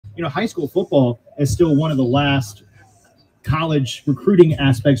you know, high school football is still one of the last college recruiting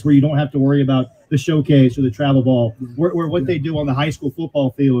aspects where you don't have to worry about the showcase or the travel ball, where what they do on the high school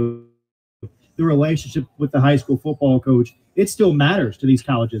football field, the relationship with the high school football coach, it still matters to these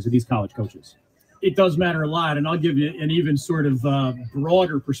colleges and these college coaches. It does matter a lot, and I'll give you an even sort of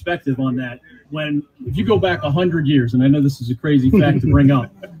broader perspective on that. If you go back 100 years, and I know this is a crazy fact to bring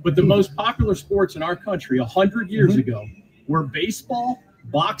up, but the most popular sports in our country 100 years ago were baseball,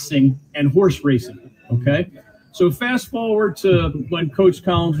 boxing, and horse racing, okay? So fast forward to when Coach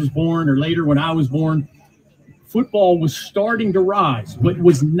Collins was born, or later when I was born, football was starting to rise, but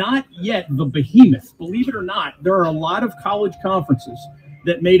was not yet the behemoth. Believe it or not, there are a lot of college conferences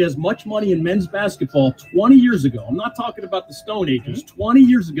that made as much money in men's basketball 20 years ago. I'm not talking about the Stone Ages. 20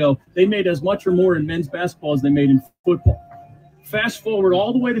 years ago, they made as much or more in men's basketball as they made in football. Fast forward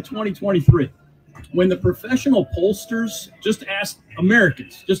all the way to 2023, when the professional pollsters just asked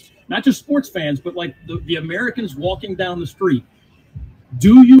Americans, not just sports fans, but like the Americans walking down the street,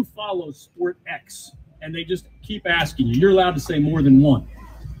 do you follow sport X? And they just keep asking you. You're allowed to say more than one.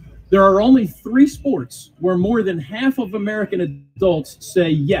 There are only 3 sports where more than half of American adults say,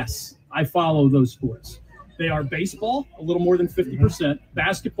 yes, I follow those sports. They are baseball, a little more than 50%,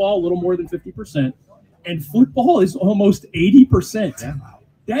 basketball, a little more than 50%, and football is almost 80%. Yeah.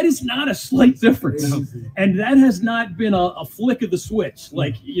 That is not a slight difference. And that has not been a flick of the switch.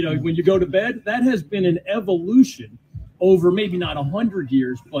 Like, you know, when you go to bed, that has been an evolution over maybe not 100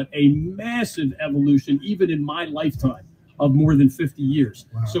 years, but a massive evolution, even in my lifetime, of more than 50 years.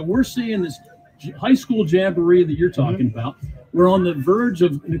 Wow. So we're seeing this high school jamboree that you're talking about. We're on the verge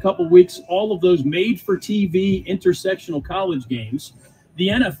of, in a couple of weeks, all of those made-for-TV intersectional college games. The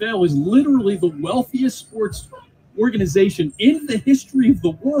NFL is literally the wealthiest sports organization in the history of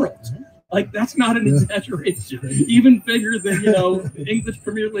the world. Like, that's not an exaggeration. Even bigger than, you know, English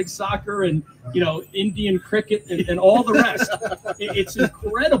Premier League soccer and, you know, Indian cricket and all the rest. It's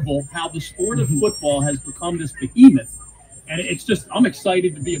incredible how the sport of football has become this behemoth. And it's just, I'm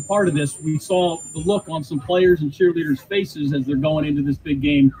excited to be a part of this. We saw the look on some players and cheerleaders' faces as they're going into this big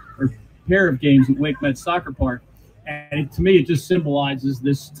game, or pair of games at WakeMed Soccer Park. And to me, it just symbolizes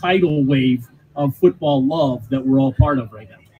this tidal wave of football love that we're all part of right now.